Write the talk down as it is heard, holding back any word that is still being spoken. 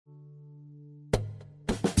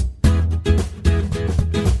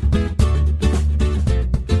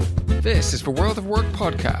This is the World of Work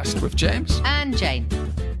podcast with James and Jane.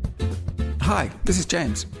 Hi, this is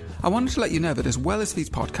James. I wanted to let you know that as well as these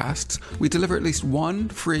podcasts, we deliver at least one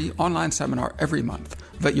free online seminar every month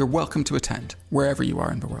that you're welcome to attend wherever you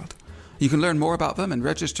are in the world. You can learn more about them and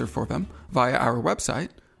register for them via our website,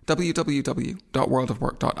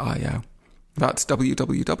 www.worldofwork.io. That's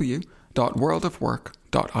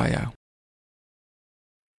www.worldofwork.io.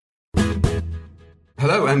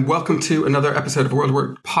 Hello and welcome to another episode of World of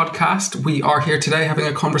Work podcast. We are here today having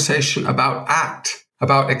a conversation about ACT,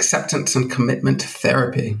 about acceptance and commitment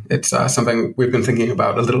therapy. It's something we've been thinking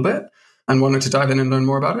about a little bit and wanted to dive in and learn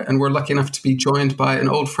more about it. And we're lucky enough to be joined by an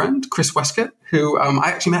old friend, Chris Westcott, who I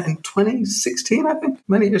actually met in 2016, I think,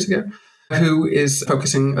 many years ago, who is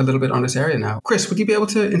focusing a little bit on this area now. Chris, would you be able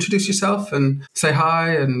to introduce yourself and say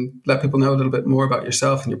hi and let people know a little bit more about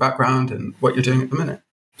yourself and your background and what you're doing at the minute?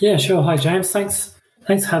 Yeah, sure. Hi, James. Thanks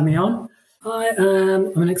for having me on.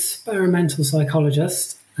 I'm an experimental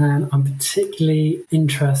psychologist, and I'm particularly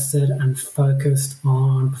interested and focused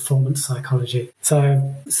on performance psychology.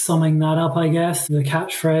 So summing that up, I guess, the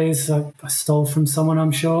catchphrase I stole from someone,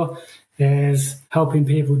 I'm sure, is helping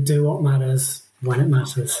people do what matters when it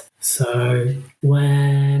matters. So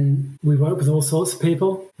when we work with all sorts of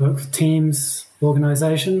people, work with teams,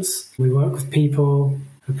 organizations, we work with people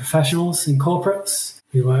who are professionals in corporates,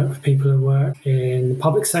 we work with people who work in the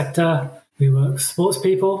public sector, we work with sports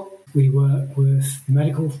people, we work with the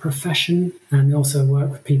medical profession, and we also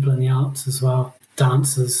work with people in the arts as well.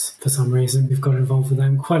 Dancers, for some reason, we've got involved with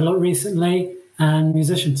them quite a lot recently, and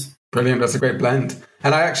musicians. Brilliant. That's a great blend.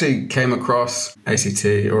 And I actually came across ACT,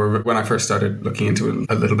 or when I first started looking into it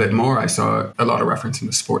a little bit more, I saw a lot of reference in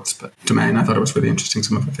the sports domain. I thought it was really interesting,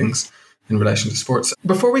 some of the things in relation to sports.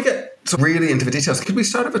 Before we get really into the details, could we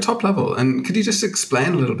start at the top level? And could you just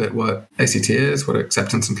explain a little bit what ACT is, what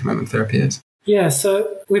acceptance and commitment therapy is? Yeah, so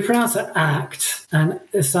we pronounce it ACT, and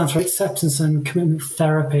it stands for Acceptance and Commitment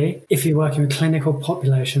Therapy if you're working with clinical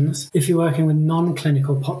populations. If you're working with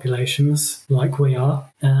non-clinical populations, like we are,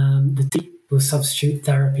 the D will substitute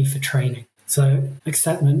therapy for training. So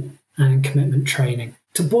acceptance and commitment training.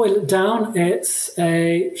 To boil it down, it's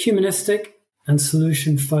a humanistic and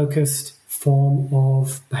solution-focused form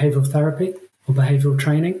of behavioral therapy or behavioral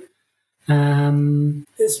training.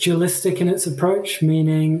 It's dualistic in its approach,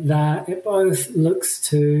 meaning that it both looks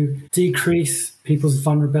to decrease people's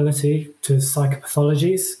vulnerability to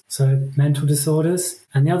psychopathologies, so mental disorders.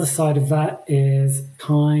 And the other side of that is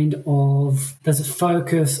there's a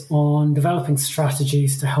focus on developing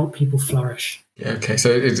strategies to help people flourish. Yeah, okay. So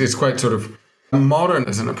it's quite sort of modern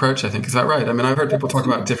as an approach, I think. Is that right? I mean, I've heard people talk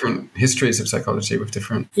about different histories of psychology with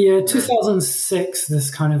different... Yeah, 2006, this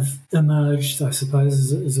kind of emerged, I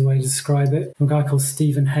suppose, as a way to describe it, from a guy called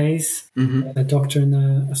Stephen Hayes, a doctor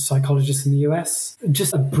a psychologist in the US.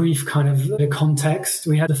 Just a brief kind of context.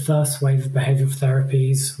 We had the first wave of behavioral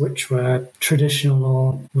therapies, which were traditional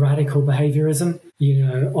or radical behaviorism.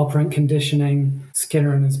 Operant conditioning,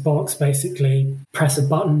 Skinner in his box, basically press a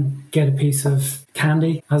button, get a piece of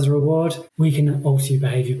candy as a reward. We can alter your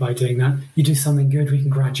behavior by doing that. You do something good, we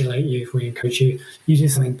congratulate you, we encourage you. You do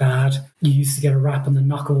something bad, you used to get a rap on the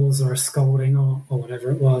knuckles or a scolding or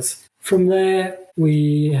whatever it was. From there,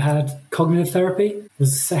 we had cognitive therapy. It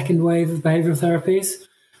was the second wave of behavioral therapies.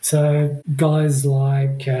 So guys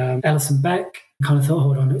like Ellis and Beck kind of thought,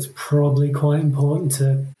 hold on, it's probably quite important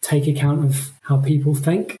to take account of how people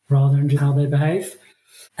think rather than just how they behave.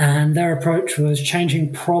 And their approach was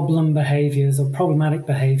changing problem behaviors or problematic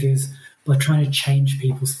behaviors by trying to change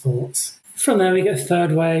people's thoughts. From there, we get a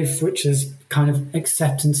third wave, which is kind of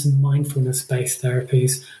acceptance and mindfulness-based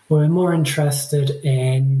therapies, where we're more interested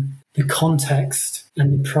in the context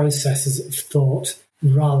and the processes of thought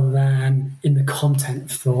rather than in the content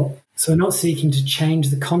of thought. So we're not seeking to change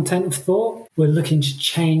the content of thought. We're looking to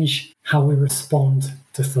change how we respond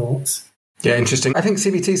to thoughts. Yeah, interesting. I think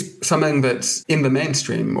CBT is something that's in the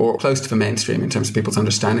mainstream or close to the mainstream in terms of people's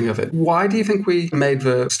understanding of it. Why do you think we made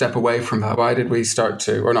the step away from that? Why did we start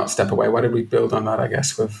to, or not step away, why did we build on that, I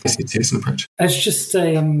guess, with CBT as an approach? It's just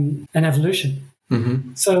an evolution.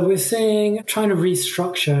 Mm-hmm. So we're trying to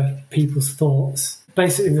restructure people's thoughts.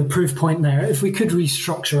 Basically, the proof point there, if we could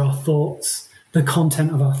restructure our thoughts, the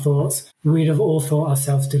content of our thoughts, we'd have all thought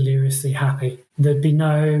ourselves deliriously happy. There'd be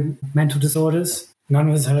no mental disorders. None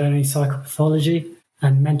of us had any psychopathology,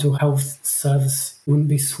 and mental health service wouldn't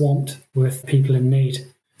be swamped with people in need.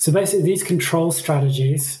 So basically, these control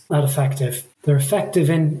strategies are effective. They're effective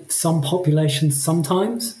in some populations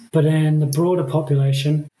sometimes, but in the broader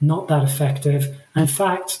population, not that effective. And in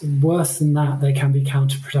fact, worse than that, they can be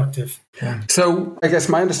counterproductive. Yeah. So I guess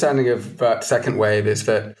my understanding of that second wave is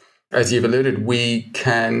that as you've alluded, we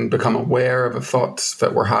can become aware of the thoughts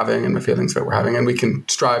that we're having and the feelings that we're having, and we can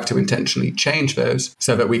strive to intentionally change those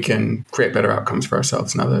so that we can create better outcomes for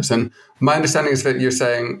ourselves and others. And my understanding is that you're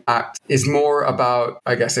saying ACT is more about,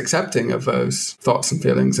 I guess, accepting of those thoughts and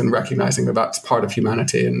feelings and recognizing that that's part of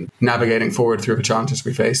humanity and navigating forward through the challenges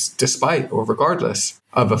we face despite or regardless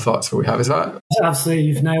of the thoughts that we have. Is that? Absolutely,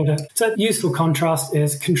 you've nailed it. So useful contrast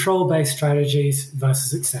is control-based strategies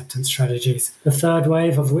versus acceptance strategies. The third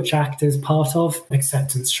wave of which ACT is part of,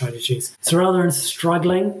 acceptance strategies. So rather than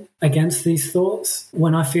struggling against these thoughts,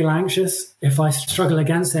 when I feel anxious, if I struggle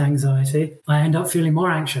against the anxiety, I end up feeling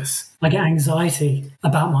more anxious. I get anxiety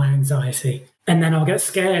about my anxiety, and then I'll get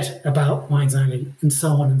scared about my anxiety, and so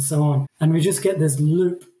on and so on. And we just get this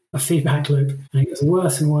loop, a feedback loop, and it gets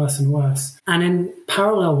worse and worse and worse. And in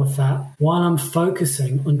parallel with that, while I'm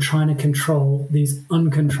focusing on trying to control these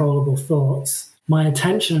uncontrollable thoughts, my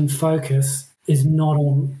attention and focus is not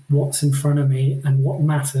on what's in front of me and what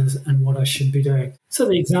matters and what I should be doing. So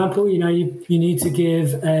the example, you need to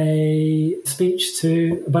give a speech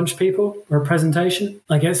to a bunch of people or a presentation.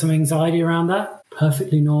 I get some anxiety around that,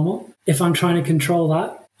 perfectly normal. If I'm trying to control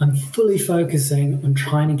that, I'm fully focusing on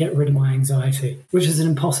trying to get rid of my anxiety, which is an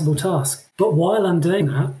impossible task. But while I'm doing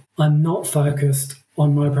that, I'm not focused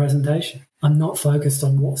on my presentation. I'm not focused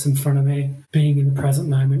on what's in front of me. Being in the present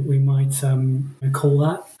moment, we might call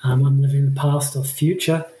that. I'm living the past or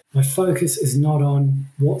future. My focus is not on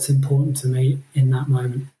what's important to me in that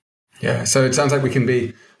moment. Yeah, so it sounds like we can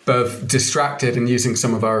be both distracted in using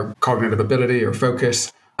some of our cognitive ability or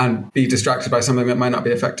focus and be distracted by something that might not be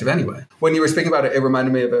effective anyway. When you were speaking about it, it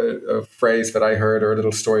reminded me of a phrase that I heard, or a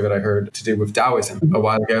little story that I heard to do with Taoism a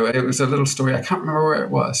while ago. It was a little story, I can't remember where it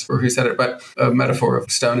was or who said it, but a metaphor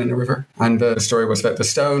of stone in a river. And the story was that the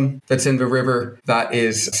stone that's in the river that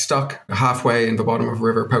is stuck halfway in the bottom of the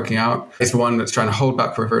river poking out is the one that's trying to hold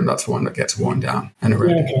back the river, and that's the one that gets worn down and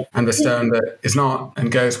eroded. Yeah, okay. And the stone that is not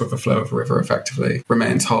and goes with the flow of the river effectively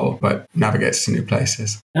remains whole, but navigates to new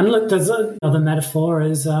places. And look, there's another metaphor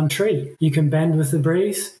is tree. You can bend with the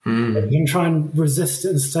breeze. You can try and resist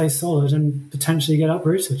it and stay solid and potentially get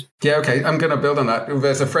uprooted. Yeah, okay. I'm going to build on that.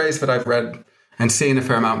 There's a phrase that I've read and seen a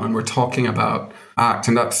fair amount when we're talking about ACT,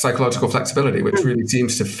 and that's psychological flexibility, which really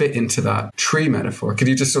seems to fit into that tree metaphor. Could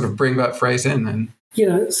you just sort of bring that phrase in then?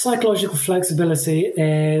 Psychological flexibility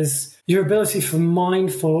is your ability for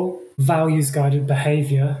mindful, values-guided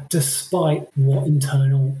behavior despite what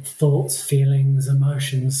internal thoughts, feelings,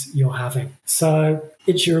 emotions you're having. So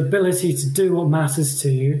it's your ability to do what matters to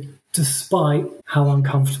you despite how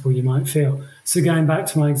uncomfortable you might feel. So going back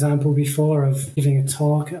to my example before of giving a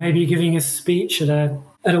talk, maybe giving a speech at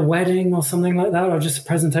a wedding or something like that, or just a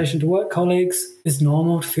presentation to work colleagues, it's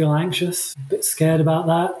normal to feel anxious, a bit scared about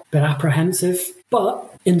that, a bit apprehensive. But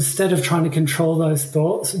instead of trying to control those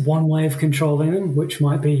thoughts, one way of controlling them, which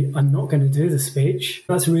might be, I'm not going to do the speech,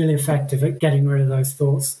 that's really effective at getting rid of those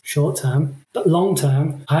thoughts short term. But long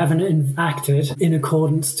term, I haven't acted in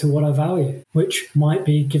accordance to what I value, which might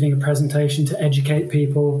be giving a presentation to educate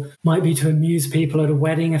people, might be to amuse people at a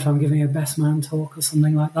wedding if I'm giving a best man talk or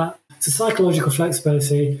something like that. So psychological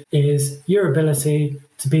flexibility is your ability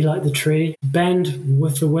to be like the tree, bend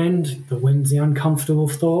with the wind's the uncomfortable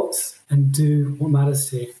thoughts, and do what matters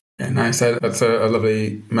to you. Yeah, nice. That's a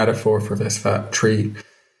lovely metaphor for this, that tree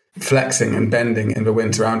flexing and bending in the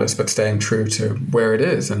winds around us, but staying true to where it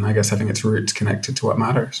is, and I guess having its roots connected to what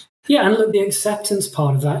matters. Yeah, and look, the acceptance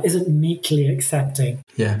part of that isn't meekly accepting.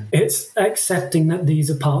 Yeah. It's accepting that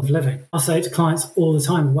these are part of living. I say to clients all the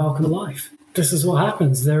time, welcome to life. This is what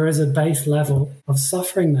happens. There is a base level of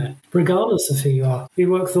suffering there, regardless of who you are. We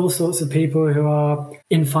work with all sorts of people who are,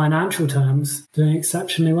 in financial terms, doing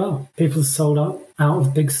exceptionally well. People sold out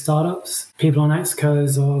of big startups, people on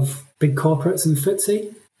excos of big corporates and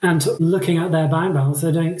FTSE, and looking at their bank balance,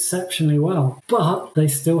 they're doing exceptionally well, but they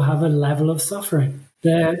still have a level of suffering.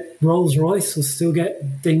 Their Rolls Royce will still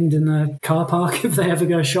get dinged in the car park if they ever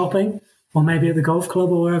go shopping, or maybe at the golf club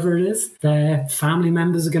or wherever it is. Their family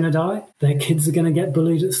members are going to die. Their kids are going to get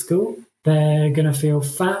bullied at school. They're going to feel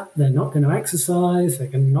fat. They're not going to exercise. They're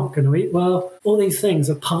not going to eat well. All these things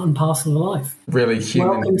are part and parcel of life. Really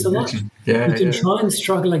human. Welcome to life. Yeah, you can try and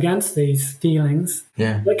struggle against these feelings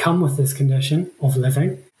that come with this condition of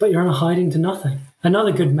living, but you're on a hiding to nothing.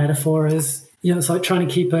 Another good metaphor is, it's like trying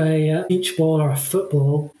to keep a beach ball or a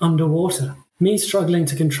football underwater. Me struggling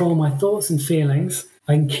to control my thoughts and feelings,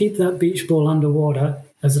 I can keep that beach ball underwater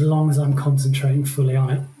as long as I'm concentrating fully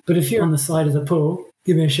on it. But if you're on the side of the pool,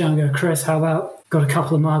 give me a shout and go, Chris, how about got a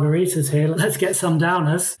couple of margaritas here? Let's get some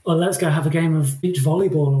downers, or let's go have a game of beach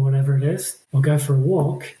volleyball or whatever it is, or go for a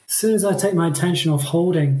walk. As soon as I take my attention off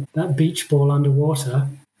holding that beach ball underwater,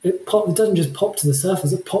 it doesn't just pop to the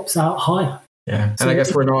surface, it pops out higher. Yeah. And I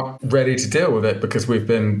guess we're not ready to deal with it because we've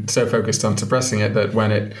been so focused on suppressing it that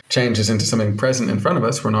when it changes into something present in front of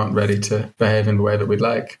us, we're not ready to behave in the way that we'd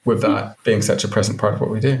like, with that being such a present part of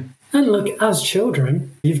what we do. And look, as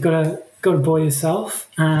children, you've got a boy yourself,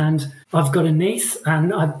 and I've got a niece,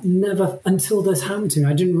 and I've never, until this happened to me,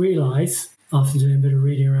 I didn't realise, after doing a bit of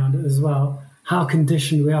reading around it as well, how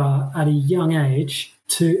conditioned we are at a young age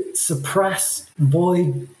to suppress,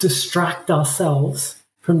 distract ourselves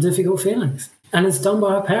from difficult feelings. And it's done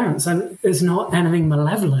by our parents, and it's not anything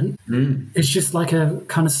malevolent. It's just like a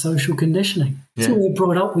kind of social conditioning. Yeah. So we're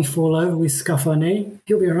brought up, we fall over, we scuff our knee,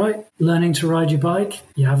 you'll be all right. Learning to ride your bike,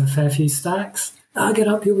 you have a fair few stacks. I'll get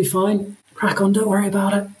up, you'll be fine. Crack on, don't worry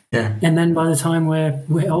about it. Yeah. And then by the time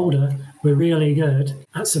we're older, we're really good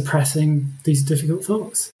at suppressing these difficult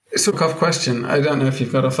thoughts. It's a tough question. I don't know if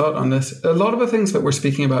you've got a thought on this. A lot of the things that we're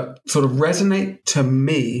speaking about sort of resonate to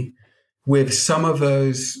me with some of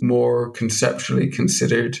those more conceptually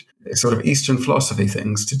considered sort of Eastern philosophy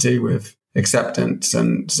things to do with acceptance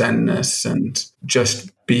and Zenness and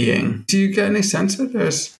just being. Do you get any sense that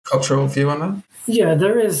there's a cultural view on that? Yeah,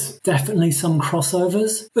 there is definitely some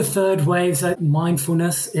crossovers. The third waves, that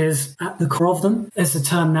mindfulness is at the core of them. It's a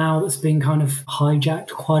term now that's been kind of hijacked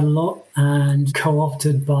quite a lot and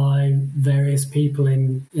co-opted by various people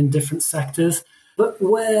in different sectors. But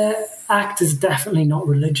where ACT is definitely not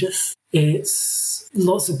religious, it's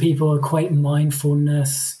lots of people equate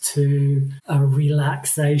mindfulness to a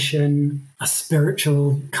relaxation, a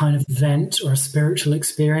spiritual kind of vent or a spiritual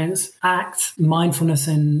experience. Mindfulness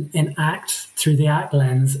in ACT through the ACT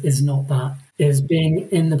lens is not that. It is being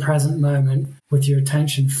in the present moment with your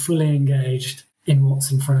attention fully engaged in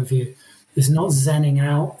what's in front of you. It's not zenning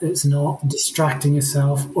out. It's not distracting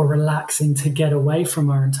yourself or relaxing to get away from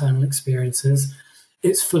our internal experiences.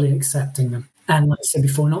 It's fully accepting them. And like I said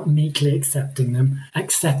before, not meekly accepting them,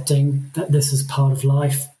 accepting that this is part of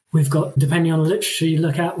life. We've got, depending on the literature you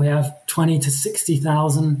look at, we have 20 to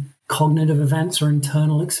 60,000 cognitive events or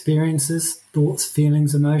internal experiences, thoughts,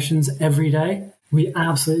 feelings, emotions every day. We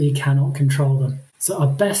absolutely cannot control them. So our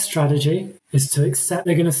best strategy is to accept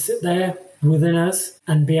they're going to sit there within us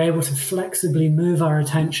and be able to flexibly move our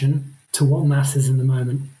attention to what matters in the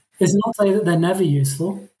moment. It's not to say that they're never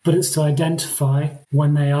useful, but it's to identify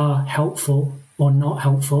when they are helpful or not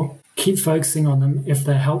helpful. Keep focusing on them if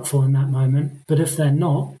they're helpful in that moment. But if they're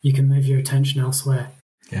not, you can move your attention elsewhere.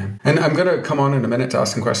 Yeah. And I'm going to come on in a minute to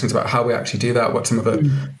ask some questions about how we actually do that, what some of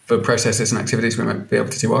the processes and activities we might be able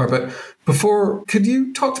to do are. But before, could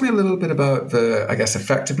you talk to me a little bit about the, I guess,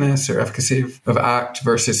 effectiveness or efficacy of ACT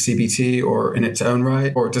versus CBT or in its own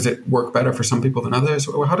right? Or does it work better for some people than others?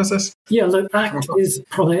 Or how does this? Yeah, look, ACT is a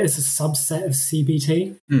subset of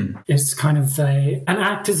CBT. It's kind of and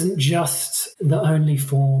ACT isn't just the only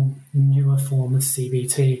newer form of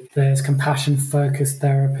CBT. There's compassion-focused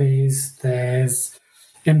therapies, there's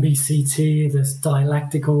MBCT, there's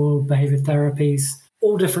dialectical behavior therapies,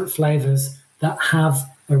 all different flavors that have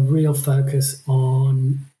a real focus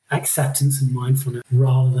on acceptance and mindfulness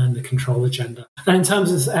rather than the control agenda. And in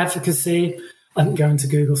terms of efficacy, I think going to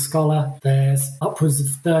Google Scholar, there's upwards of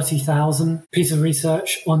 30,000 pieces of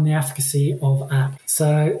research on the efficacy of ACT.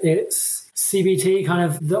 So it's CBT, kind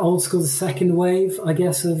of the old school, the second wave, I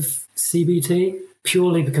guess, of CBT,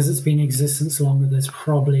 purely because it's been in existence longer. There's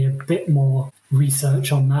probably a bit more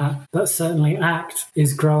research on that. But certainly ACT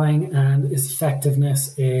is growing and its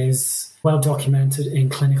effectiveness is well documented in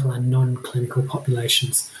clinical and non-clinical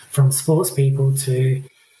populations, from sports people to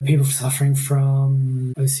people suffering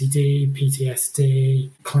from OCD,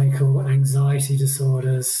 PTSD, clinical anxiety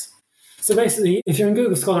disorders. So basically, if you're in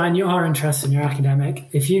Google Scholar and you are interested in your academic,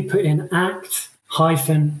 if you put in ACT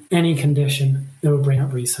 -any condition, it will bring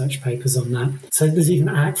up research papers on that. So there's even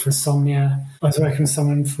ACT for insomnia. I was working with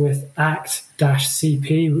someone with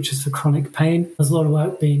ACT-CP, which is for chronic pain. There's a lot of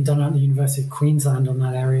work being done at the University of Queensland on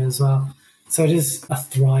that area as well. So it is a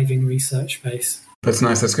thriving research base. That's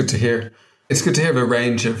nice. That's good to hear. It's good to hear the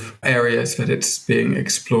range of areas that it's being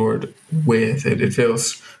explored with. It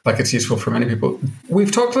feels like it's useful for many people.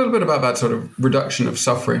 We've talked a little bit about that sort of reduction of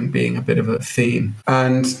suffering being a bit of a theme.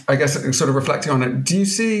 And I guess sort of reflecting on it, do you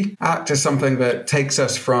see ACT as something that takes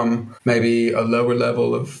us from maybe a lower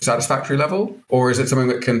level of satisfactory level? Or is it something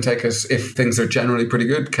that can take us, if things are generally pretty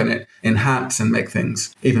good, can it enhance and make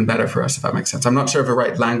things even better for us, if that makes sense? I'm not sure of the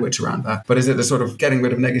right language around that, but is it the sort of getting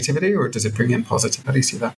rid of negativity or does it bring in positive? How do you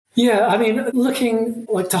see that? Yeah, I mean, looking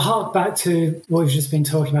like to hark back to what we've just been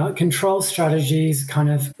talking about, control strategies kind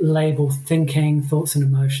of label thinking, thoughts and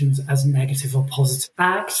emotions as negative or positive.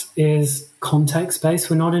 ACT is context-based.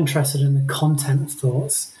 We're not interested in the content of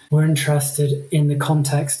thoughts. We're interested in the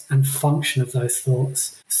context and function of those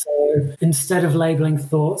thoughts. So instead of labeling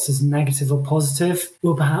thoughts as negative or positive,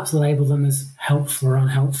 we'll perhaps label them as helpful or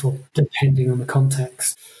unhelpful, depending on the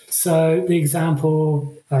context. So the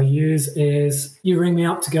example I use is you ring me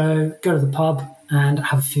up to go to the pub and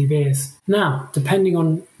have a few beers. Now, depending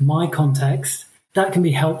on my context, that can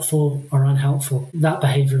be helpful or unhelpful, that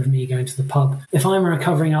behavior of me going to the pub. If I'm a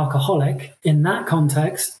recovering alcoholic, in that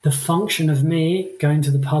context, the function of me going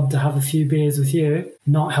to the pub to have a few beers with you,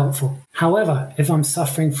 not helpful. However, if I'm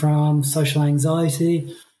suffering from social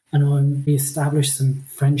anxiety and I want to establish some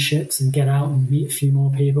friendships and get out and meet a few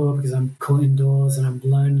more people because I'm caught indoors and I'm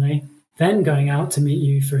lonely, then going out to meet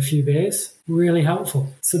you for a few beers, really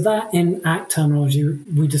helpful. So that in ACT terminology,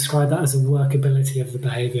 we describe that as a workability of the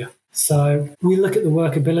behavior. So we look at the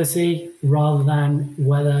workability rather than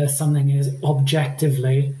whether something is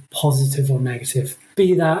objectively positive or negative,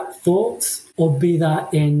 be that thoughts or be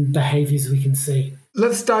that in behaviors we can see.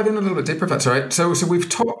 Let's dive in a little bit deeper, if that's all right. So we've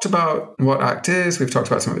talked about what ACT is. We've talked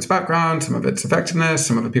about some of its background, some of its effectiveness,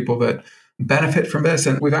 some of the people that benefit from this.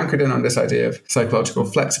 And we've anchored in on this idea of psychological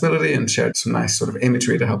flexibility and shared some nice sort of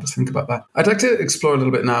imagery to help us think about that. I'd like to explore a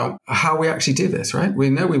little bit now how we actually do this, right? We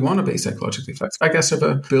know we want to be psychologically flexible. I guess are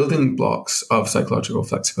the building blocks of psychological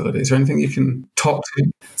flexibility. Is there anything you can talk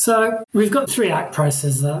to? So we've got 3 ACT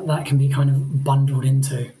processes that can be kind of bundled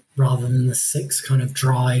into rather than the 6 kind of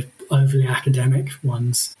dry, overly academic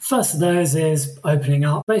ones. First of those is opening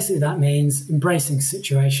up. Basically, that means embracing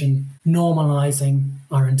situation, normalizing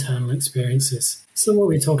our internal experiences. So what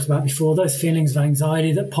we talked about before, those feelings of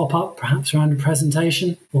anxiety that pop up perhaps around a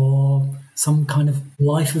presentation or some kind of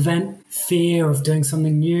life event, fear of doing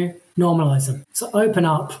something new, normalize them. So open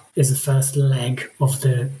up is the first leg of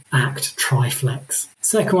the ACT triflex.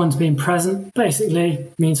 Second one's being present. Basically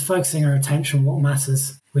means focusing our attention on what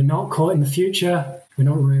matters. We're not caught in the future. We're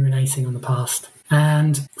not ruminating on the past.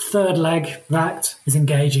 And third leg of ACT is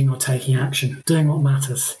engaging or taking action, doing what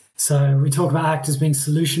matters. So we talk about ACT as being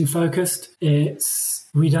solution focused.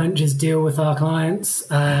 We don't just deal with our clients,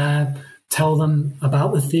 tell them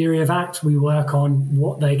about the theory of ACT. We work on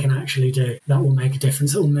what they can actually do. That will make a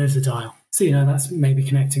difference. It will move the dial. So, that's maybe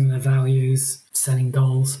connecting their values, setting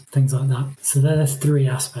goals, things like that. So there are 3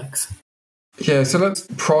 aspects. Yeah, so let's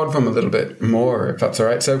prod them a little bit more, if that's all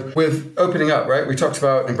right. So with opening up, right, we talked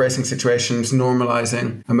about embracing situations,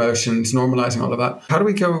 normalizing emotions, normalizing all of that. How do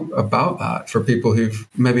we go about that for people who've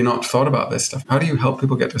maybe not thought about this stuff? How do you help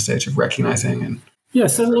people get to a stage of recognizing and... Yeah,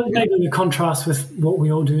 so maybe the contrast with what we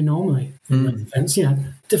all do normally in those events.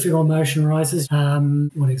 Difficult emotion arises.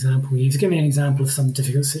 What example you use? Give me an example of some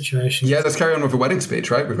difficult situation. Yeah, let's carry on with a wedding speech,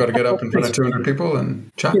 right? We've got to get up in front of 200 people and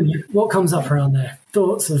chat. What comes up around there?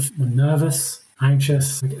 Thoughts of nervous,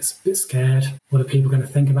 anxious, I get a bit scared. What are people going to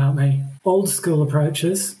think about me? Old school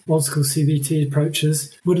CBT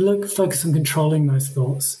approaches would focus on controlling those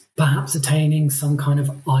thoughts, perhaps attaining some kind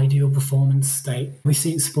of ideal performance state. We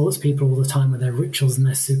see sports people all the time with their rituals and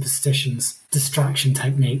their superstitions, distraction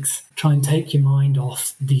techniques, try and take your mind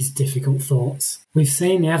off these difficult thoughts. We've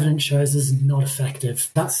seen the evidence shows this is not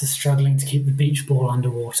effective. That's the struggling to keep the beach ball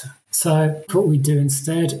underwater. So what we do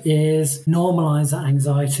instead is normalize that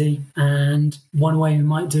anxiety. And one way we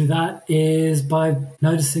might do that is by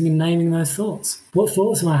noticing and naming those thoughts. What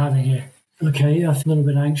thoughts am I having here? Okay, I feel a little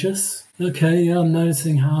bit anxious. Okay, I'm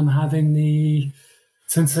noticing how I'm having the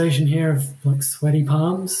sensation here of sweaty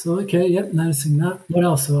palms. Okay, yep, noticing that. What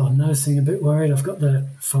else? I'm noticing a bit worried. I've got the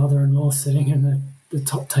father-in-law sitting in the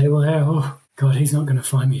top table here. Oh, God, he's not going to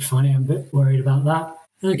find me funny. I'm a bit worried about that.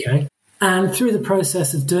 Okay. And through the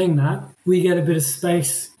process of doing that, we get a bit of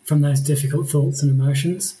space from those difficult thoughts and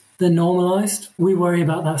emotions. They're normalized. We worry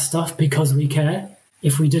about that stuff because we care.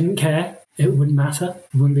 If we didn't care, it wouldn't matter.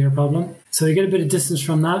 It wouldn't be a problem. So we get a bit of distance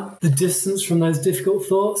from that. The distance from those difficult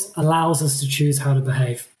thoughts allows us to choose how to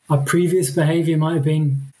behave. Our previous behavior might have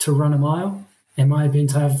been to run a mile. It might have been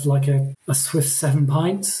to have a swift 7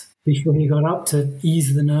 pints before you got up to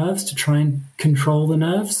ease the nerves, to try and control the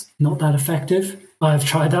nerves. Not that effective. I've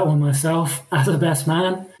tried that one myself as a best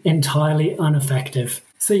man. Entirely ineffective.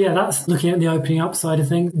 So yeah, that's looking at the opening up side of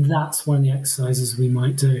things. That's one of the exercises we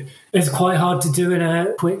might do. It's quite hard to do in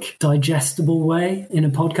a quick, digestible way in a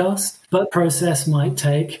podcast, but process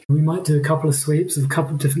we might do a couple of sweeps of a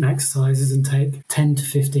couple of different exercises and take 10 to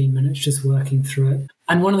 15 minutes just working through it.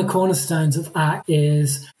 And one of the cornerstones of ACT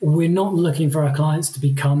is we're not looking for our clients to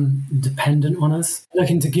become dependent on us,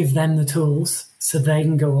 looking to give them the tools so they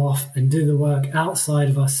can go off and do the work outside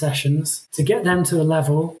of our sessions to get them to a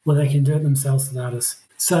level where they can do it themselves without us.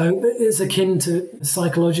 So it's akin to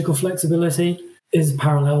psychological flexibility, is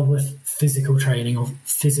parallel with physical training or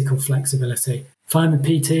physical flexibility. If I'm a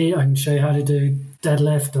PT, I can show you how to do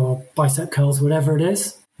deadlift or bicep curls, whatever it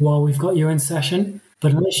is, while we've got you in session.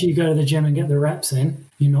 But unless you go to the gym and get the reps in,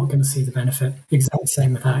 you're not going to see the benefit. Exact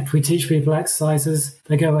same with ACT. We teach people exercises,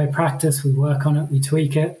 they go away, practice, we work on it, we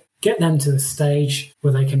tweak it, get them to a stage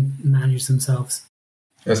where they can manage themselves.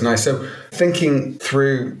 That's nice. So thinking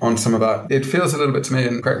through on some of that, it feels a little bit to me,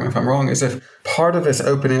 and correct me if I'm wrong, as if part of this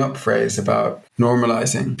opening up phrase about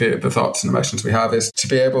normalizing the thoughts and emotions we have is to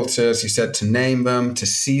be able to, as you said, to name them, to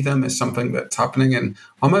see them as something that's happening, and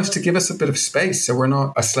almost to give us a bit of space so we're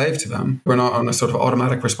not a slave to them. We're not on a sort of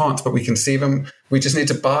automatic response, but we can see them. We just need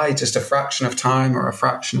to buy just a fraction of time or a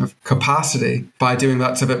fraction of capacity by doing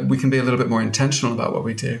that so that we can be a little bit more intentional about what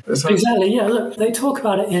we do. Exactly, yeah. Look, they talk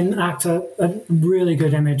about it in ACT. A really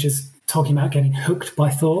good image is talking about getting hooked by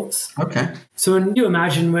thoughts. Okay. So when you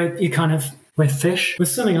imagine we're fish, we're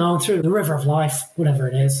swimming along through the river of life, whatever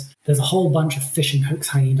it is, there's a whole bunch of fishing hooks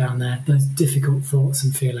hanging down there, those difficult thoughts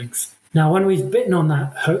and feelings. Now, when we've bitten on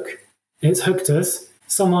that hook, it's hooked us.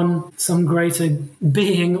 Someone, some greater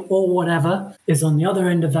being or whatever is on the other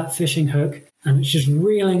end of that fishing hook, and it's just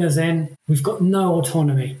reeling us in. We've got no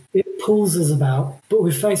autonomy. It pulls us about, but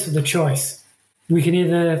we're faced with a choice. We can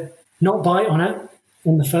either not bite on it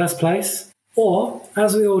in the first place, or,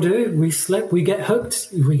 as we all do, we slip, we get hooked,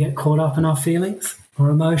 we get caught up in our feelings or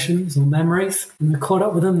emotions or memories, and we're caught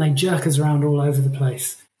up with them, they jerk us around all over the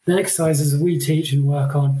place. The exercises we teach and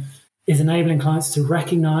work on is enabling clients to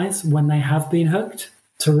recognize when they have been hooked,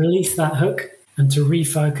 to release that hook, and to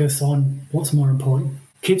refocus on what's more important.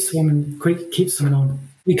 Keep swimming on.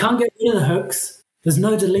 We can't get rid of the hooks. There's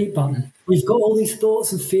no delete button. We've got all these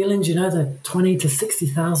thoughts and feelings, the 20 to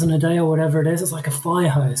 60,000 a day or whatever it is. It's like a fire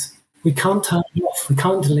hose. We can't turn it off. We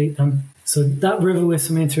can't delete them. So that river we're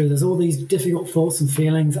swimming through, there's all these difficult thoughts and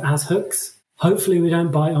feelings as hooks. Hopefully we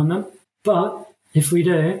don't bite on them. But if we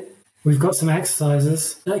do, we've got some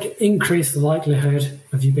exercises that can increase the likelihood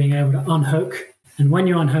of you being able to unhook. And when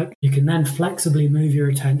you unhook, you can then flexibly move your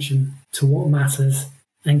attention to what matters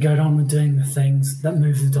and go on with doing the things that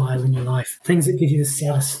move the dial in your life. Things that give you the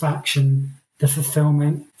satisfaction, the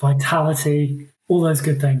fulfillment, vitality, all those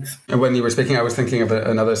good things. And when you were speaking, I was thinking of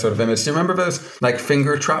another sort of image. Do you remember those like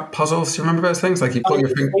finger trap puzzles? Do you remember those things? Like you pull your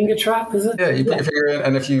finger. Finger trap, is it? Yeah, you put your finger in,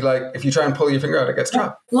 and if you try and pull your finger out, it gets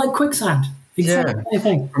trapped. Like quicksand. Exactly. Yeah.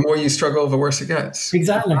 The more you struggle, the worse it gets.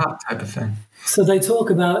 Exactly. That type of thing. So they talk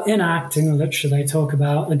about, in acting literature, they talk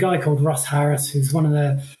about a guy called Russ Harris, who's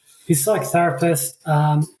he's a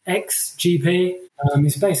psychotherapist, ex-GP.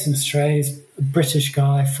 He's based in Australia. He's a British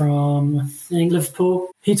guy from, I think,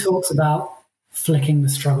 Liverpool. He talks about flicking the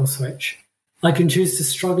struggle switch. I can choose to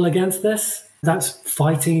struggle against this. That's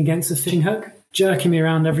fighting against a fishing hook, jerking me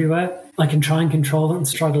around everywhere. I can try and control it and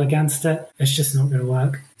struggle against it. It's just not going to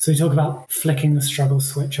work. So we talk about flicking the struggle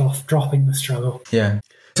switch off, dropping the struggle. Yeah.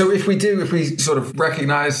 So if we sort of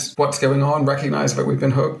recognize what's going on, recognize that we've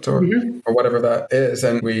been hooked or whatever that is,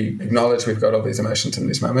 and we acknowledge we've got all these emotions in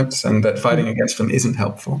these moments and that fighting against them isn't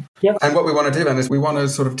helpful. Yep. And what we want to do then is we want to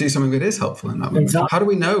sort of do something that is helpful in that moment. Exactly. How do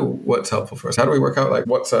we know what's helpful for us? How do we work out like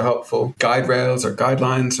what's a helpful guide rails or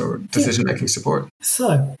guidelines or decision-making support?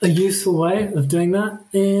 So a useful way of doing that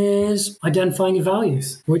is identifying your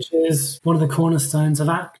values, which is one of the cornerstones of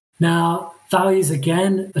ACT. Now, values,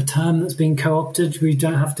 again, a term that's been co-opted. We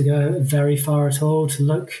don't have to go very far at all to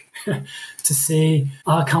look to see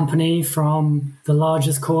our company from the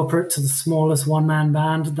largest corporate to the smallest one-man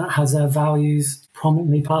band that has their values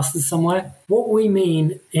prominently plastered somewhere. What we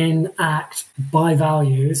mean in ACT by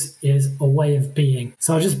values is a way of being.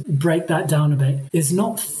 So I'll just break that down a bit. It's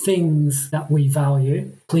not things that we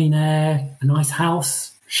value. Clean air, a nice house,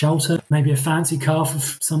 shelter, maybe a fancy car for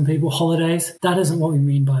some people, holidays. That isn't what we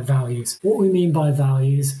mean by values. What we mean by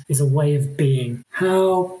values is a way of being.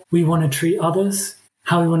 How we want to treat others,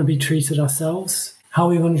 how we want to be treated ourselves, how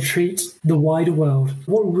we want to treat the wider world.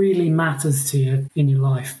 What really matters to you in your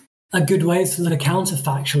life. A good way is to look at a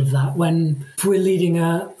counterfactual of that. If we're leading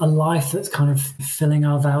a life that's kind of fulfilling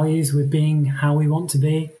our values, we're being how we want to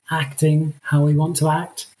be, acting how we want to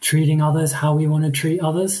act, treating others how we want to treat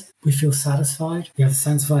others, we feel satisfied. We have a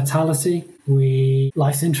sense of vitality.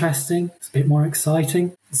 Life's interesting. It's a bit more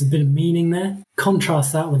exciting. There's a bit of meaning there.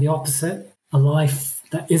 Contrast that with the opposite, a life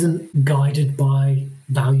that isn't guided by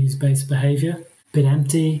values-based behavior. A bit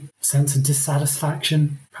empty, sense of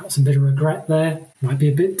dissatisfaction, perhaps a bit of regret there. Might be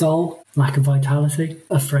a bit dull, lack of vitality.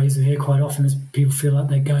 A phrase we hear quite often is people feel like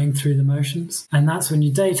they're going through the motions. And that's when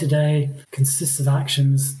your day-to-day consists of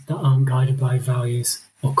actions that aren't guided by values.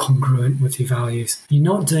 or congruent with your values. You're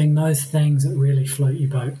not doing those things that really float your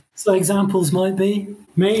boat. So examples might be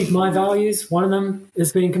me, my values. One of them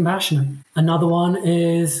is being compassionate. Another one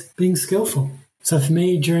is being skillful. So for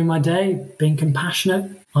me, during my day, being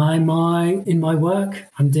compassionate, in my work,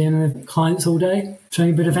 I'm dealing with clients all day,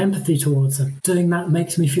 showing a bit of empathy towards them. Doing that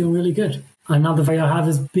makes me feel really good. Another value I have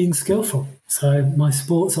is being skillful. So my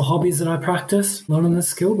sports or hobbies that I practice, a lot of them are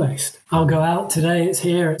skill-based. I'll go out today, it's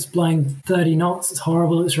here, it's blowing 30 knots, it's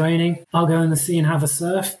horrible, it's raining. I'll go in the sea and have a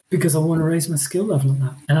surf because I want to raise my skill level on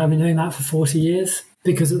that. And I've been doing that for 40 years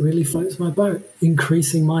because it really floats my boat,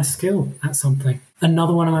 increasing my skill at something.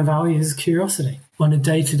 Another one of my values is curiosity. On a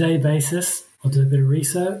day-to-day basis, I'll do a bit of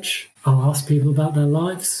research. I'll ask people about their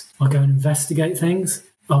lives. I'll go and investigate things.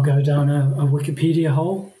 I'll go down a Wikipedia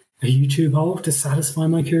hole, a YouTube hole to satisfy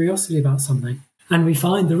my curiosity about something. And we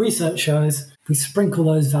find the research shows if we sprinkle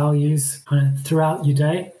those values kind of throughout your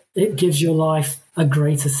day, it gives your life a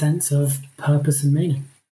greater sense of purpose and meaning.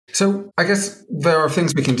 So I guess there are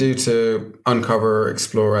things we can do to uncover,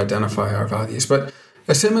 explore, identify our values. But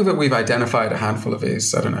assuming that we've identified a handful of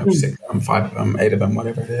these, I don't know, 6 of them, 5 of them, 8 of them,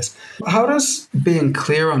 whatever it is, how does being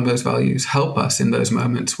clear on those values help us in those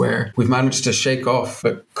moments where we've managed to shake off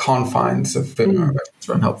the confines of feeling our values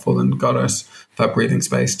are unhelpful and got us that breathing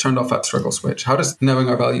space, turned off that struggle switch? How does knowing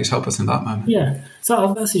our values help us in that moment? Yeah. So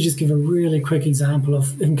I'll actually just give a really quick example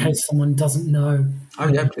of, in case someone doesn't know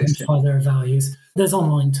identify their values. There's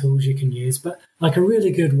online tools you can use, but like a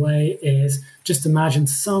really good way is just imagine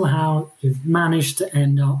somehow you've managed to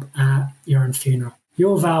end up at your own funeral.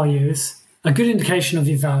 Your values, a good indication of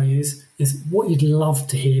your values is what you'd love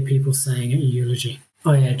to hear people saying at your eulogy.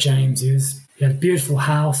 Oh yeah, James, he had a beautiful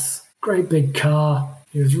house, great big car,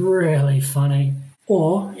 he was really funny,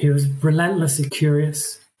 or he was relentlessly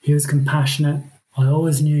curious, he was compassionate, I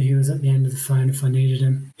always knew he was at the end of the phone if I needed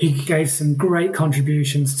him. He gave some great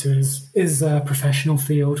contributions to his professional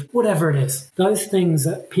field, whatever it is. Those things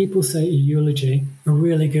that people say at your eulogy are a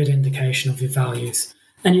really good indication of your values.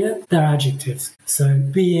 And yet they're adjectives. So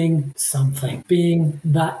being something, being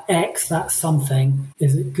that X, that something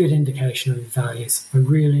is a good indication of your values. I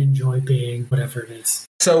really enjoy being whatever it is.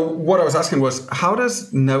 So what I was asking was, how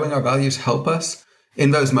does knowing our values help us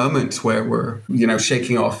in those moments where we're,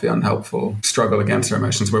 shaking off the unhelpful struggle against our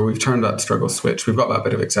emotions, where we've turned that struggle switch, we've got that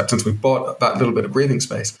bit of acceptance, we've bought that little bit of breathing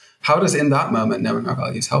space. How does in that moment knowing our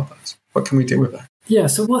values help us? What can we do with that? Yeah,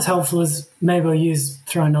 so what's helpful is maybe I'll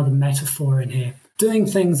throw another metaphor in here. Doing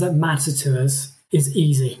things that matter to us is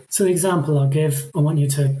easy. So the example I'll give, I want you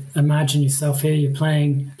to imagine yourself here, you're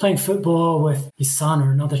playing football with your son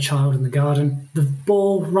or another child in the garden. The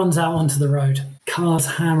ball runs out onto the road. Car's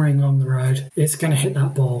hammering along the road. It's going to hit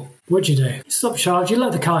that ball. What do? You stop charge, you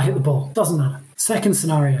let the car hit the ball. Doesn't matter. Second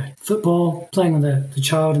scenario, football, playing with the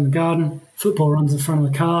child in the garden. Football runs in front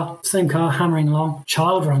of the car. Same car hammering along.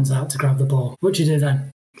 Child runs out to grab the ball. What do you do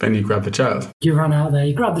then? Then you grab the child. You run out there,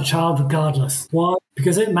 you grab the child regardless. Why?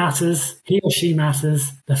 Because it matters. He or she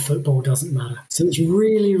matters. The football doesn't matter. So it's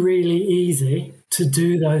really, really easy to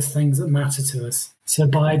do those things that matter to us. So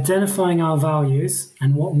by identifying our values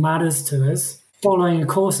and what matters to us, following a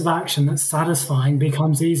course of action that's satisfying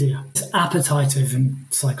becomes easier. It's appetitive in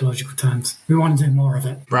psychological terms. We want to do more of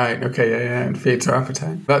it. Right. Okay. Yeah. It feeds our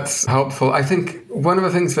appetite. That's helpful. I think one of the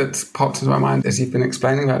things that's popped into my mind as you've been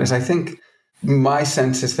explaining that is I think my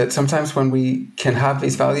sense is that sometimes when we can have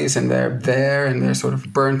these values and they're there and they're sort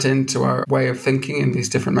of burnt into our way of thinking in these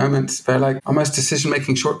different moments, they're like almost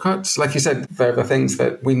decision-making shortcuts. Like you said, they're the things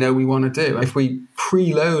that we know we want to do. If we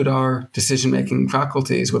preload our decision-making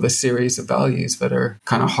faculties with a series of values that are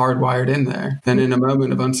kind of hardwired in there, then in a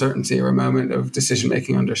moment of uncertainty or a moment of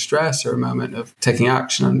decision-making under stress or a moment of taking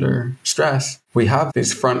action under stress, we have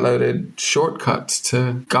these front-loaded shortcuts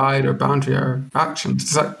to guide or boundary our actions.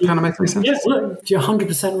 Does that kind of make any sense? Yeah, look, you're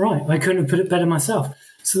 100% right. I couldn't have put it better myself.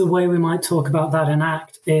 So the way we might talk about that in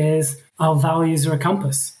ACT is our values are a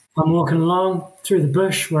compass. I'm walking along through the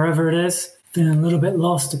bush, wherever it is, feeling a little bit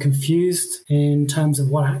lost or confused in terms of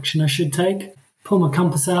what action I should take. Pull my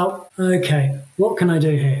compass out. Okay, what can I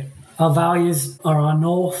do here? Our values are our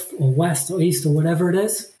north or west or east or whatever it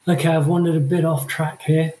is. Okay, I've wandered a bit off track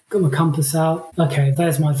here. Got my compass out. Okay,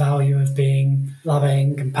 there's my value of being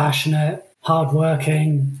loving, compassionate,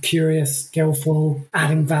 hardworking, curious, skillful,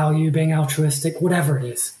 adding value, being altruistic, whatever it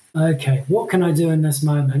is. Okay, what can I do in this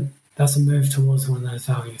moment? That's a move towards one of those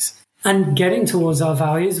values. And getting towards our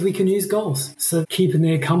values, we can use goals. So keeping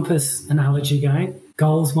the compass analogy going,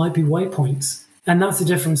 goals might be waypoints. And that's the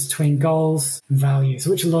difference between goals and values,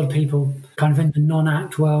 which a lot of people kind of in the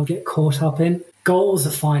non-ACT world get caught up in. Goals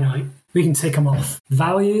are finite. We can tick them off.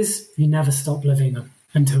 Values, you never stop living them.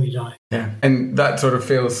 until you die. Yeah. And that sort of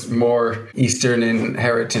feels more Eastern in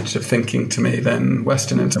heritage of thinking to me than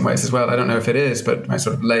Western in some ways as well. I don't know if it is, but my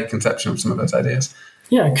sort of lay conception of some of those ideas.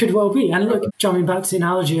 Yeah, it could well be. And look, jumping back to the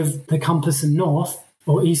analogy of the compass and north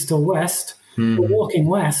or east or west, we're walking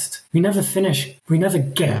west. We never finish. We never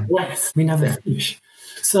get west. We never finish.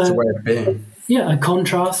 So, it's a way of being. Yeah, a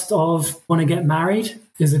contrast of want to get married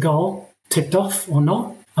is a goal, ticked off or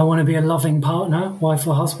not. I want to be a loving partner, wife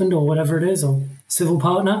or husband or whatever it is, or civil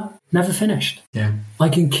partner, never finished. Yeah. I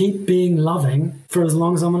can keep being loving for as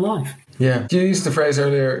long as I'm alive. Yeah. You used the phrase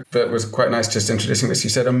earlier that was quite nice, just introducing this. You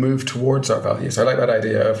said a move towards our values. I like that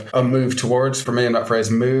idea of a move towards. For me, in that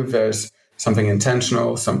phrase move, there's something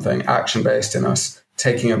intentional, something action-based in us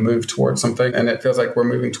taking a move towards something. And it feels like we're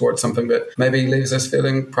moving towards something that maybe leaves us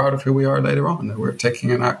feeling proud of who we are later on, that we're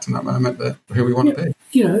taking an act in that moment that who we want to be.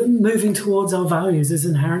 You know, moving towards our values is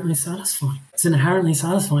inherently satisfying. It's inherently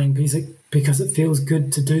satisfying because it feels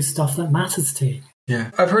good to do stuff that matters to you. Yeah.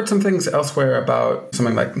 I've heard some things elsewhere about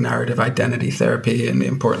something like narrative identity therapy and the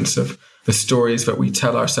importance of the stories that we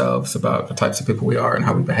tell ourselves about the types of people we are and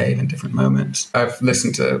how we behave in different moments. I've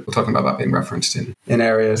listened to people talking about that being referenced in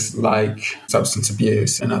areas like substance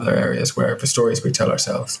abuse and other areas where the stories we tell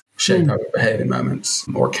ourselves shape how we behave in moments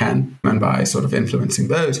or can. And by sort of influencing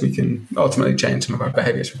those, we can ultimately change some of our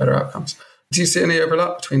behaviors for better outcomes. Do you see any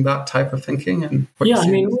overlap between that type of thinking and what you see?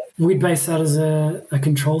 I mean, we base that as a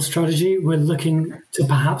control strategy. We're looking to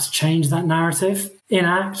perhaps change that narrative. In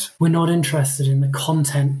ACT, we're not interested in the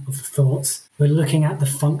content of the thoughts. We're looking at the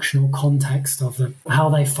functional context of them, how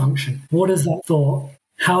they function. What is that thought?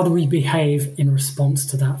 How do we behave in response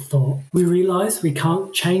to that thought? We realize we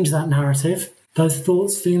can't change that narrative. Those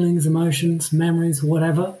thoughts, feelings, emotions, memories,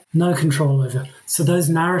 whatever, no control over. So those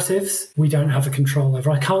narratives, we don't have a control over.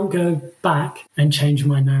 I can't go back and change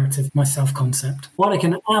my narrative, my self-concept. What I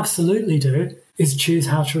can absolutely do is choose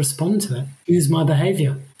how to respond to it, use my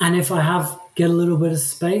behavior. And if I get a little bit of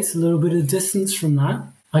space, a little bit of distance from that,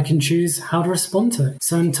 I can choose how to respond to it.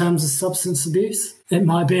 So in terms of substance abuse, it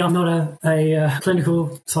might be I'm not a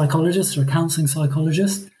clinical psychologist or a counseling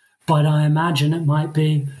psychologist, but I imagine it might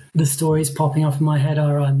be the stories popping up in my head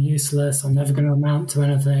are I'm useless, I'm never going to amount to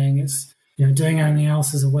anything, it's doing anything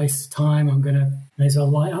else is a waste of time, may as well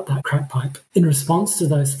light up that crack pipe. In response to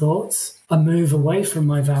those thoughts, a move away from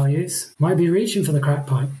my values might be reaching for the crack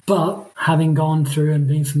pipe. But having gone through and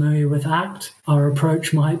being familiar with ACT, our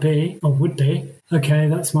approach might be, or would be, okay,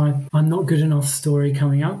 that's my I'm not good enough story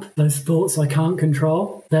coming up. Those thoughts I can't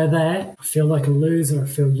control, they're there. I feel like a loser, I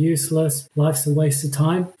feel useless, life's a waste of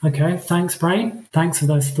time. Okay, thanks brain, thanks for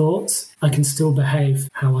those thoughts. I can still behave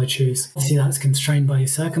how I choose. Obviously that's constrained by your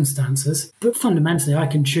circumstances, but fundamentally I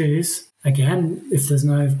can choose. Again, if there's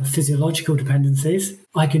no physiological dependencies,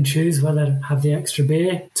 I can choose whether to have the extra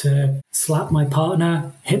beer, to slap my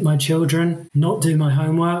partner, hit my children, not do my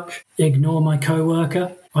homework, ignore my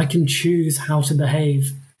co-worker. I can choose how to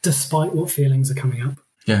behave despite what feelings are coming up.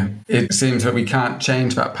 Yeah, it seems that we can't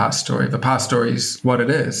change that past story. The past story is what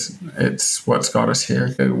it is. It's what's got us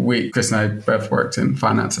here. Chris and I both worked in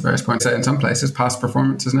finance at various points. In some places, past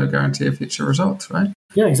performance is no guarantee of future results, right?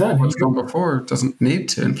 Yeah, exactly. What's gone before doesn't need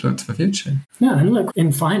to influence the future. Yeah, and look,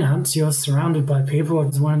 in finance, you're surrounded by people,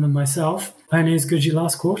 as one of them myself, only as good as your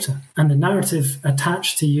last quarter. And the narrative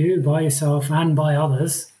attached to you by yourself and by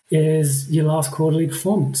others is your last quarterly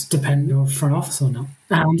performance, depending on front office or not.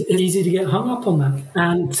 And it's easy to get hung up on that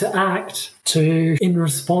and to act in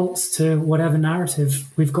response to whatever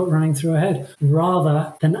narrative we've got running through our head,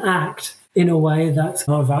 rather than act in a way that's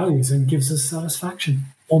our values and gives us satisfaction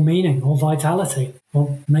or meaning or vitality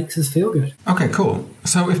or makes us feel good. Okay, cool.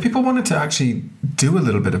 So if people wanted to actually do a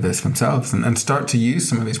little bit of this themselves and start to use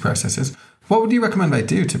some of these processes, what would you recommend they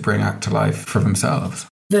do to bring ACT to life for themselves?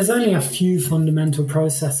 There's only a few fundamental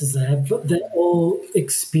processes there, but they're all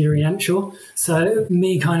experiential. So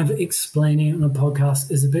me kind of explaining it on a podcast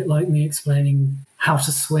is a bit like me explaining how to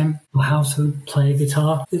swim or how to play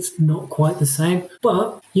guitar. It's not quite the same.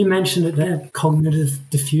 But you mentioned it there, cognitive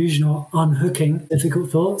diffusion or unhooking difficult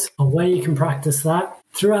thoughts. A way you can practice that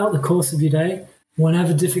throughout the course of your day.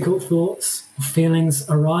 Whenever difficult thoughts or feelings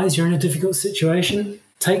arise, you're in a difficult situation,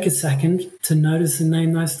 take a second to notice and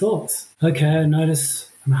name those thoughts. Okay, I notice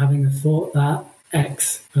I'm having the thought that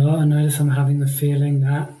X. Oh, I notice I'm having the feeling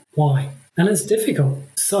that Y. And it's difficult.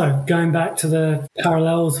 So going back to the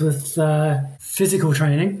parallels with physical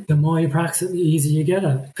training, the more you practice it, the easier you get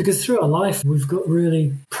at it. Because through our life, we've got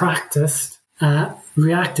really practiced at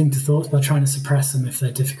reacting to thoughts by trying to suppress them if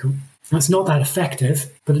they're difficult. That's not that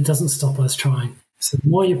effective, but it doesn't stop us trying. So the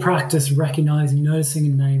more you practice recognizing, noticing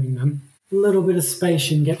and naming them, little bit of space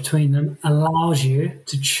you can get between them allows you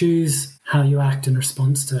to choose how you act in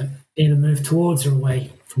response to it, either move towards or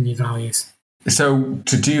away from your values. So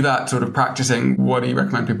to do that sort of practicing, what do you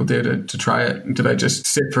recommend people do to try it? Do they just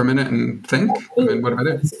sit for a minute and think? I mean, what do I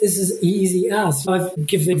do? It's as easy as. I've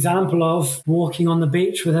given the example of walking on the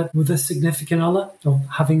beach with a significant other, or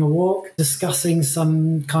having a walk, discussing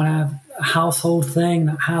some kind of household thing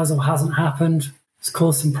that has or hasn't happened, has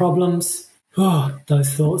caused some problems. Oh,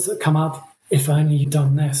 those thoughts that come up. If only you'd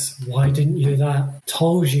done this. Why didn't you do that?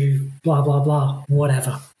 Told you, blah, blah, blah,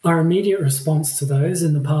 whatever. Our immediate response to those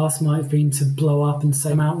in the past might have been to blow up and say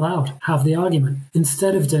them out loud, have the argument.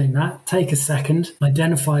 Instead of doing that, take a second,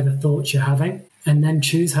 identify the thoughts you're having, and then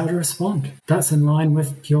choose how to respond. That's in line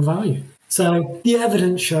with your value. So the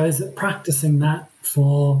evidence shows that practicing that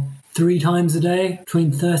for 3 times a day,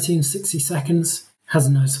 between 30 and 60 seconds, has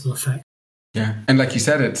a noticeable effect. Yeah. And like you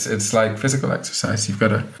said, it's like physical exercise. You've got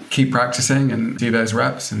to keep practicing and do those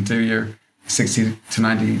reps and do your 60 to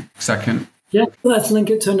 90 second. Yeah. Let's link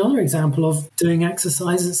it to another example of doing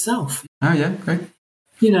exercise itself. Oh, yeah. Great.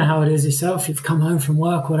 You know how it is yourself. You've come home from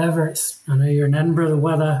work, whatever. I know you're in Edinburgh, the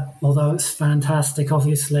weather, although it's fantastic,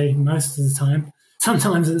 obviously, most of the time.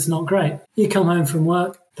 Sometimes it's not great. You come home from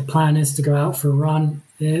work. The plan is to go out for a run.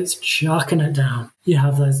 It's chucking it down. You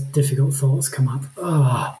have those difficult thoughts come up.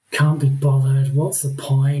 Oh, can't be bothered. What's the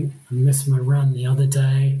point? I missed my run the other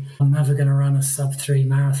day. I'm never going to run a sub-3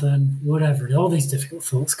 marathon, whatever. All these difficult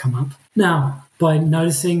thoughts come up. Now, by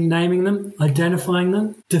noticing, naming them, identifying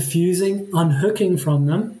them, diffusing, unhooking from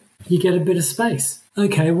them, you get a bit of space.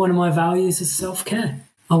 Okay, one of my values is self-care.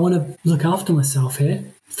 I want to look after myself here,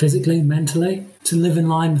 physically, mentally. To live in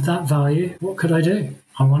line with that value, what could I do?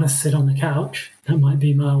 I want to sit on the couch. That might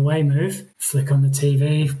be my away move. Flick on the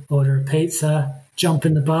TV, order a pizza, jump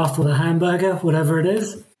in the bath with a hamburger, whatever it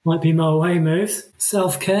is. Might be my away moves.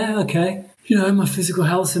 Self-care, okay. You know, my physical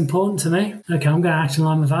health's important to me. Okay, I'm going to act in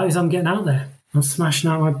line with values. I'm getting out there. I'm smashing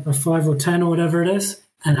out my 5 or 10 or whatever it is.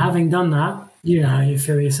 And having done that, you know how you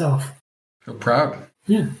feel yourself. Feel proud.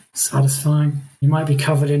 Yeah, satisfying. You might be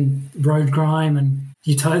covered in road grime and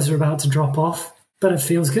your toes are about to drop off. But it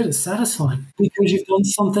feels good. It's satisfying because you've done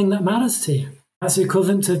something that matters to you. That's the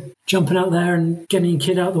equivalent to jumping out there and getting your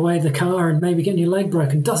kid out of the way of the car and maybe getting your leg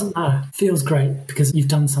broken. Doesn't matter. It feels great because you've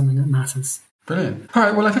done something that matters. Brilliant. All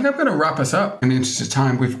right. Well, I think I'm going to wrap us up in the interest of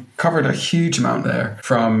time. We've covered a huge amount there,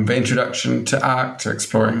 from the introduction to ACT, to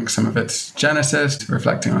exploring some of its genesis, to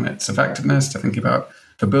reflecting on its effectiveness, to thinking about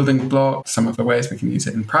the building block, some of the ways we can use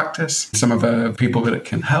it in practice, some of the people that it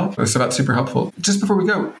can help. So that's super helpful. Just before we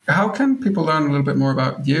go, how can people learn a little bit more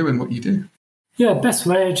about you and what you do? Yeah, best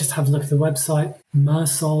way, just have a look at the website,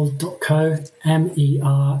 mersol.co,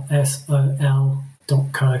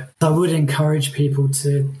 mersol.co. I would encourage people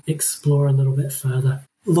to explore a little bit further.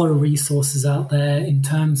 A lot of resources out there in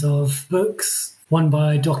terms of books. One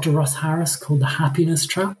by Dr. Russ Harris called The Happiness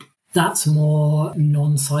Trap. That's more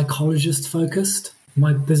non-psychologist focused.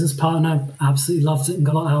 My business partner absolutely loves it and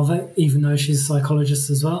got a lot out of it, even though she's a psychologist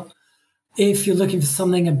as well. If you're looking for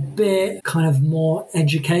something a bit kind of more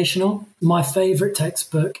educational, my favorite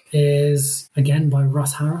textbook is, again, by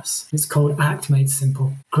Russ Harris. It's called ACT Made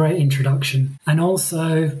Simple. Great introduction. And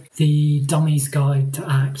also The Dummy's Guide to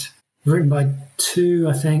ACT, written by 2,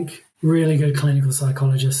 I think, really good clinical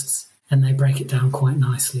psychologists. And they break it down quite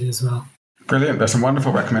nicely as well. Brilliant. There's some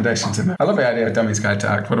wonderful recommendations in there. I love the idea of Dummy's Guide to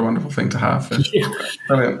ACT. What a wonderful thing to have. Yeah.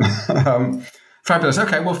 Brilliant. Fabulous.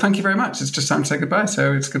 Okay, well, thank you very much. It's just time to say goodbye,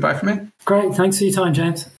 so it's goodbye from me. Great. Thanks for your time,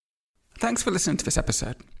 James. Thanks for listening to this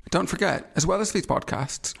episode. Don't forget, as well as these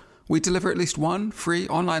podcasts, we deliver at least one free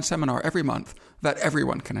online seminar every month that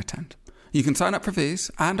everyone can attend. You can sign up for these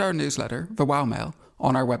and our newsletter, The Wow Mail,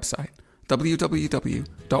 on our website,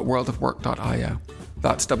 www.worldofwork.io.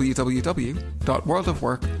 That's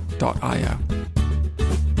www.worldofwork.io.